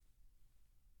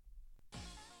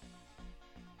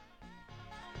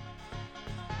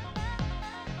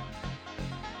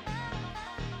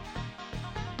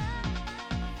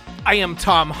I am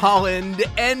Tom Holland,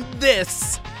 and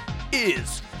this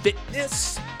is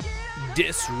Fitness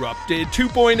Disrupted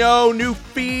 2.0, new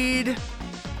feed,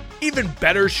 even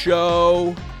better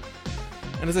show.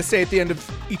 And as I say at the end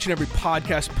of each and every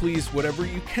podcast, please, whatever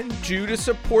you can do to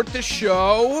support the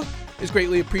show is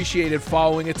greatly appreciated.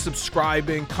 Following it,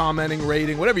 subscribing, commenting,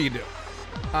 rating, whatever you do.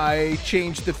 I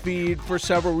changed the feed for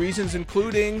several reasons,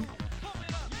 including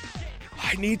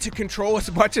I need to control as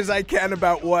much as I can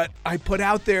about what I put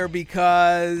out there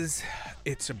because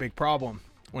it's a big problem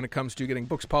when it comes to getting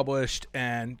books published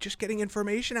and just getting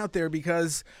information out there,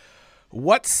 because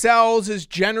what sells is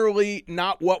generally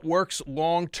not what works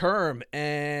long term,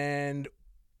 and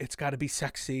it's got to be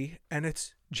sexy and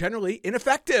it's generally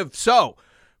ineffective. So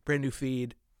brand new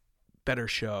feed, better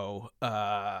show,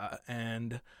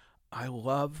 and I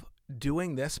love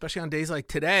doing this, especially on days like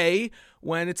today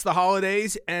when it's the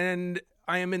holidays and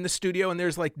I am in the studio and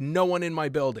there's like no one in my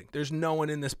building. There's no one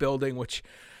in this building, which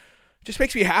just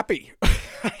makes me happy.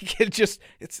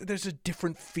 There's a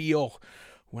different feel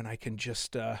when I can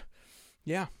just,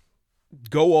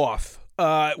 go off,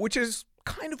 which is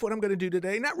kind of what I'm going to do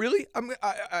today. Not really.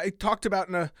 I talked about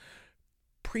in a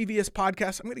previous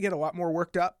podcast, I'm going to get a lot more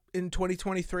worked up in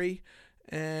 2023,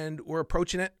 and we're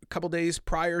approaching it a couple days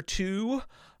prior to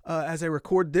as I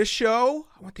record this show.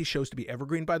 I want these shows to be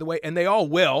evergreen, by the way, and they all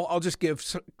will. I'll just give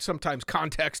sometimes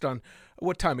context on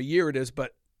what time of year it is,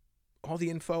 but all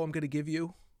the info I'm going to give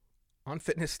you on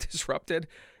Fitness Disrupted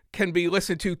can be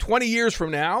listened to 20 years from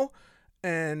now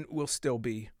and will still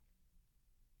be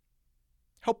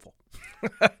helpful.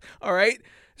 All right?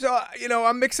 So,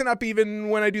 I'm mixing up even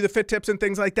when I do the fit tips and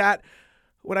things like that.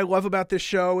 What I love about this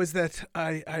show is that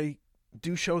I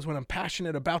do shows when I'm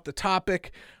passionate about the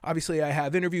topic. Obviously, I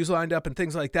have interviews lined up and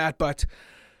things like that, but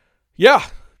yeah,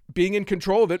 being in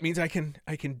control of it means I can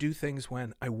do things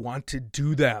when I want to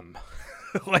do them.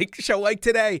 Like a show like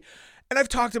today. And I've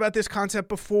talked about this concept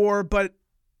before, but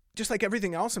just like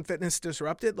everything else in Fitness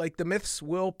Disrupted, like the myths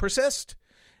will persist.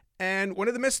 And one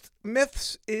of the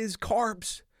myths is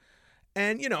carbs.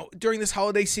 And, during this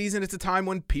holiday season, it's a time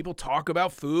when people talk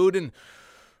about food, and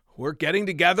we're getting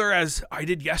together, as I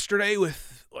did yesterday,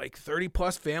 with like 30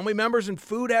 plus family members and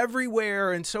food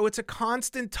everywhere. And so it's a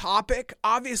constant topic.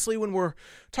 Obviously, when we're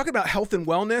talking about health and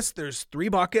wellness, there's three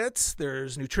buckets.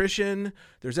 There's nutrition,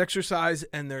 there's exercise,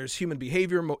 and there's human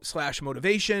behavior /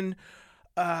 motivation.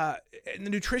 And the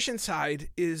nutrition side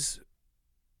is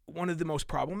one of the most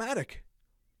problematic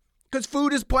because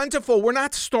food is plentiful. We're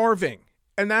not starving.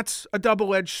 And that's a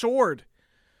double-edged sword.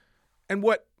 And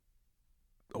what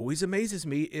always amazes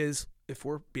me is, if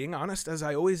we're being honest, as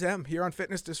I always am here on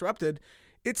Fitness Disrupted,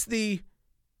 it's the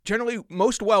generally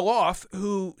most well-off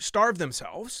who starve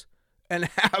themselves and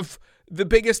have the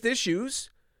biggest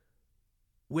issues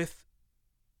with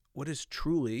what is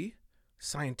truly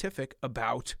scientific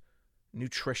about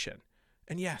nutrition.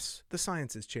 And yes, the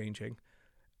science is changing.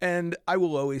 And I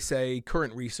will always say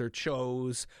current research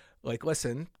shows, like,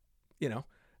 listen,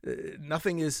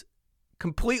 nothing is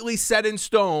completely set in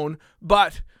stone,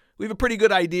 but we have a pretty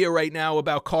good idea right now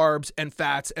about carbs and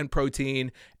fats and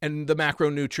protein and the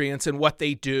macronutrients and what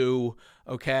they do,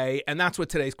 okay? And that's what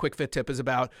today's quick fit tip is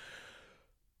about.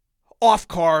 Off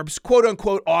carbs, quote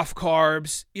unquote off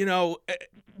carbs,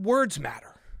 words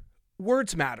matter.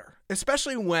 Words matter,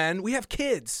 especially when we have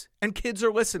kids and kids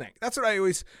are listening. That's what I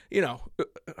always,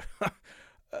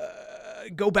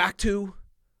 go back to.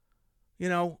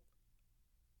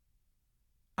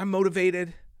 I'm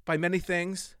motivated by many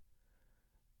things.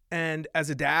 And as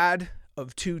a dad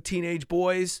of two teenage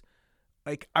boys,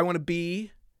 like, I want to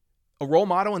be a role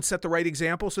model and set the right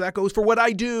example. So that goes for what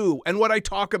I do and what I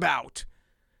talk about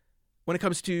when it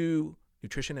comes to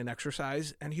nutrition and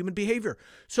exercise and human behavior.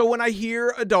 So when I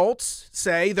hear adults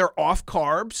say they're off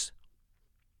carbs,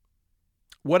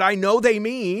 what I know they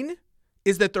mean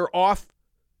is that they're off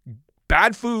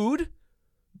bad food,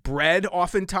 bread,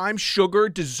 oftentimes, sugar,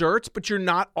 desserts, but you're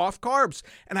not off carbs.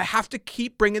 And I have to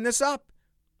keep bringing this up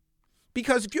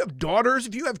because if you have daughters,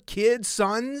 if you have kids,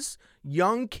 sons,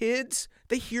 young kids,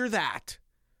 they hear that.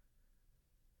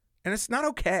 And it's not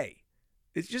okay.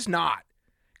 It's just not.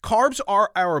 Carbs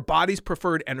are our body's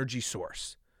preferred energy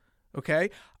source. Okay?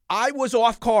 I was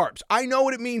off carbs. I know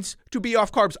what it means to be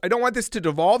off carbs. I don't want this to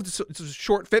devolve. It's a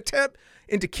short fit tip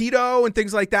into keto and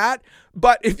things like that.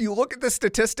 But if you look at the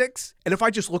statistics, and if I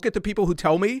just look at the people who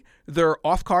tell me they're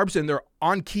off carbs and they're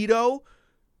on keto,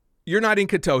 you're not in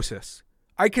ketosis.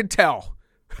 I can tell.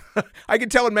 I can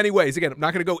tell in many ways. Again, I'm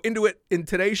not going to go into it in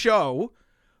today's show.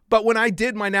 But when I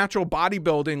did my natural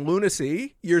bodybuilding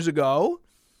lunacy years ago,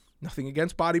 Nothing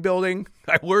against bodybuilding.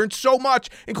 I learned so much,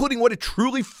 including what it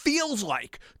truly feels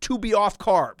like to be off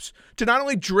carbs, to not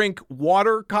only drink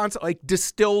water, like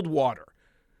distilled water,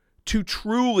 to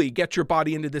truly get your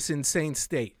body into this insane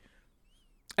state.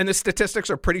 And the statistics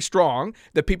are pretty strong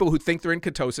that people who think they're in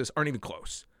ketosis aren't even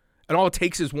close. And all it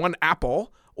takes is one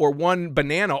apple or one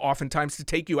banana oftentimes to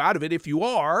take you out of it if you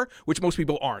are, which most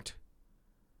people aren't.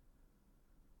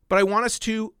 But I want us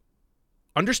to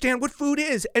understand what food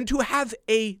is and to have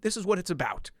this is what it's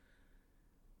about,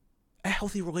 a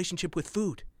healthy relationship with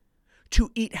food, to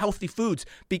eat healthy foods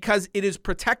because it is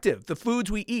protective. The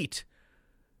foods we eat,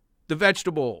 the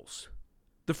vegetables,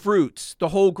 the fruits, the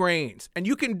whole grains, and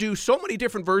you can do so many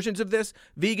different versions of this,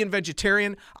 vegan,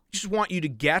 vegetarian. I just want you to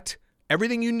get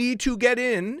everything you need to get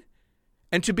in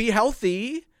and to be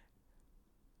healthy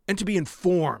and to be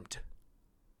informed.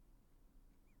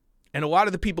 And a lot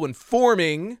of the people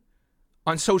informing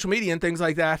on social media and things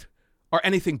like that are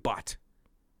anything but.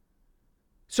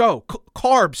 So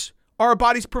carbs are our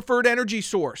body's preferred energy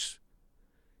source.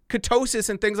 Ketosis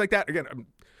and things like that, again,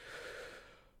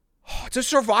 it's a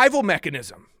survival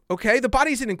mechanism, okay? The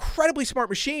body's an incredibly smart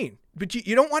machine, but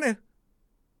you don't want to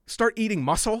start eating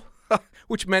muscle,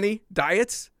 which many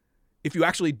diets, if you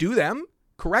actually do them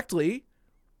correctly,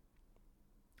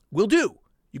 will do.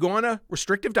 You go on a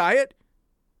restrictive diet,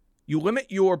 you limit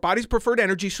your body's preferred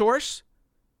energy source,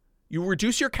 you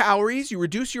reduce your calories, you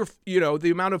reduce your,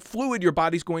 the amount of fluid your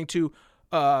body's going to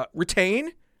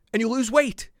retain, and you lose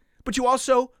weight. But you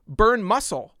also burn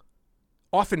muscle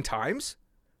oftentimes,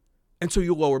 and so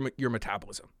you lower your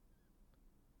metabolism.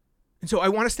 And so I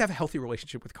want us to have a healthy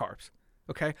relationship with carbs,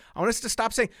 okay? I want us to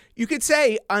stop saying, you could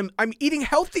say, I'm eating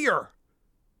healthier.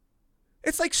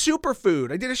 It's like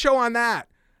superfood. I did a show on that.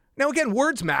 Now, again,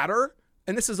 words matter,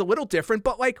 and this is a little different,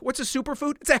 but like, what's a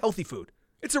superfood? It's a healthy food.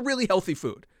 It's a really healthy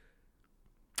food.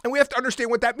 And we have to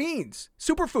understand what that means.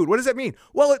 Superfood, what does that mean?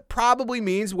 Well, it probably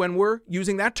means when we're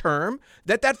using that term,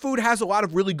 that food has a lot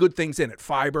of really good things in it,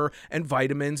 fiber and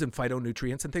vitamins and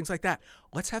phytonutrients and things like that.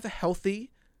 Let's have a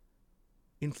healthy,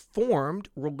 informed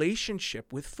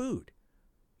relationship with food.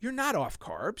 You're not off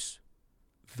carbs,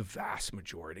 the vast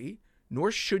majority,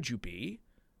 nor should you be.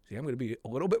 See, I'm going to be a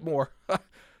little bit more,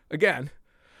 again.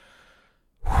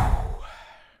 And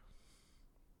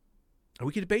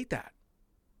we can debate that.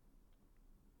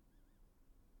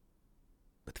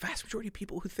 But the vast majority of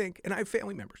people who think, and I have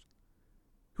family members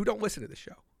who don't listen to this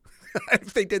show.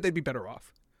 If they did, they'd be better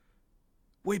off.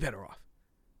 Way better off.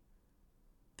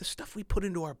 The stuff we put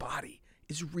into our body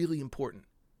is really important.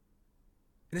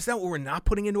 And it's not what we're not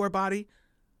putting into our body.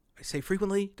 I say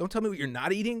frequently, don't tell me what you're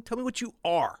not eating. Tell me what you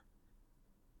are.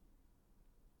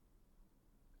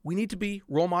 We need to be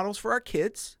role models for our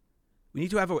kids. We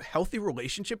need to have a healthy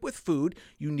relationship with food.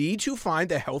 You need to find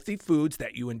the healthy foods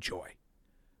that you enjoy.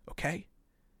 Okay?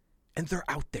 And they're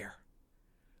out there.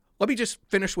 Let me just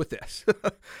finish with this.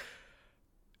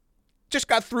 Just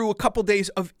got through a couple days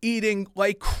of eating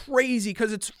like crazy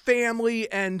because it's family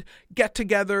and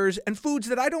get-togethers and foods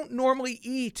that I don't normally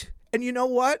eat. And you know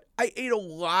what? I ate a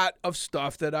lot of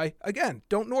stuff that I, again,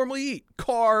 don't normally eat.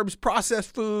 Carbs,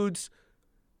 processed foods,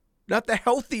 not the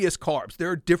healthiest carbs.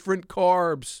 There are different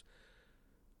carbs.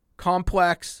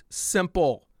 Complex,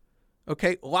 simple.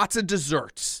 Okay? Lots of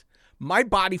desserts. My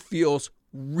body feels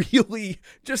really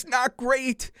just not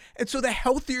great. And so the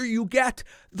healthier you get,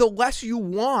 the less you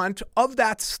want of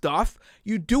that stuff.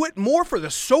 You do it more for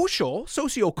the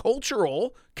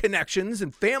socio-cultural connections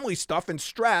and family stuff and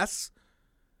stress.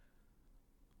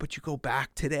 But you go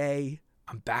back today,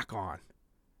 I'm back on.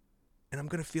 And I'm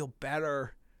going to feel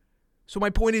better. So my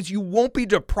point is, you won't be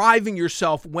depriving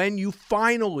yourself when you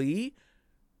finally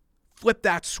flip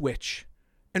that switch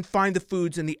and find the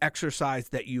foods and the exercise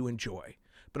that you enjoy.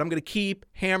 But I'm going to keep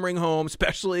hammering home,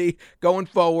 especially going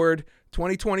forward,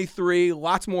 2023,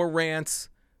 lots more rants.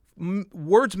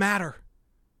 Words matter.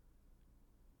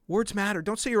 Words matter.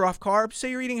 Don't say you're off carbs.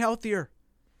 Say you're eating healthier.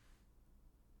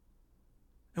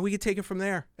 And we can take it from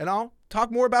there. And I'll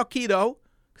talk more about keto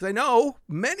because I know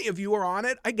many of you are on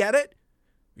it. I get it.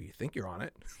 Or you think you're on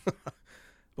it. But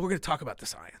we're going to talk about the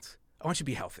science. I want you to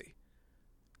be healthy.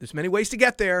 There's many ways to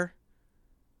get there,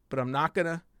 but I'm not going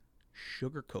to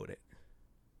sugarcoat it.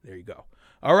 There you go.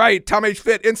 All right, Tom H.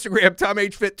 Fit, Instagram, Tom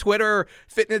H. Fit, Twitter,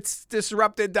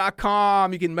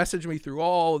 fitnessdisrupted.com. You can message me through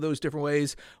all of those different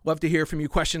ways. Love to hear from you.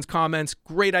 Questions, comments,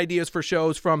 great ideas for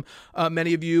shows from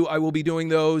many of you. I will be doing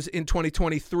those in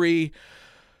 2023.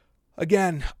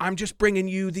 Again, I'm just bringing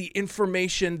you the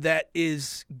information that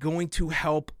is going to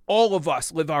help all of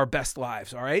us live our best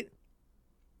lives, all right?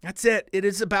 That's it. It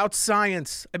is about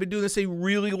science. I've been doing this a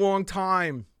really long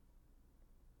time.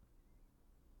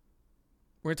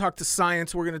 We're going to talk to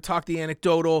science. We're going to talk the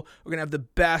anecdotal. We're going to have the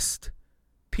best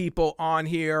people on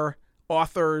here,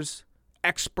 authors,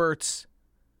 experts,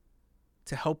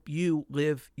 to help you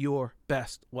live your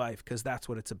best life, because that's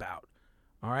what it's about.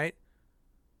 All right?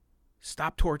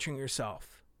 Stop torturing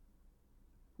yourself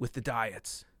with the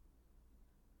diets.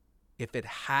 If it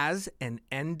has an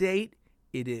end date,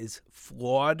 it is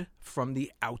flawed from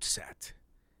the outset.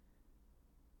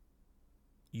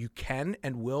 You can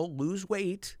and will lose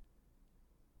weight,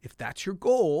 if that's your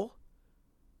goal,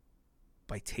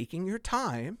 by taking your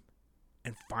time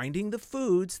and finding the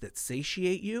foods that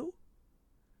satiate you,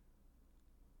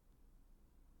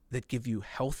 that give you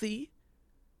healthy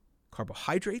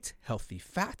carbohydrates, healthy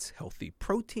fats, healthy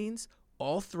proteins,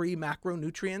 all 3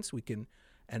 macronutrients. We can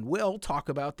and will talk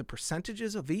about the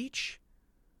percentages of each.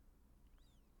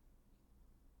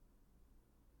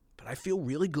 But I feel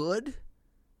really good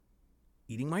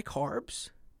eating my carbs.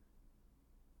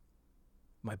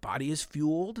 My body is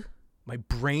fueled. My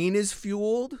brain is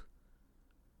fueled.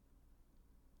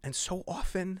 And so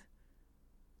often,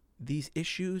 these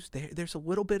issues, there's a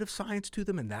little bit of science to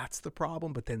them, and that's the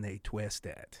problem, but then they twist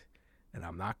it. And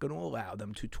I'm not going to allow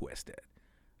them to twist it.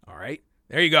 All right?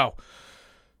 There you go.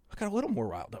 I got a little more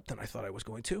riled up than I thought I was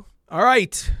going to. All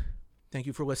right. Thank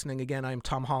you for listening again. I'm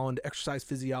Tom Holland, exercise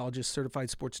physiologist, certified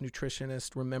sports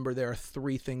nutritionist. Remember, there are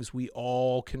 3 things we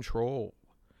all control: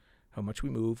 how much we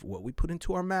move, what we put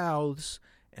into our mouths,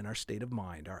 and our state of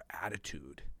mind, our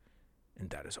attitude. And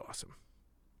that is awesome.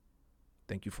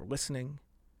 Thank you for listening,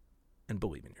 and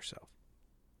believe in yourself.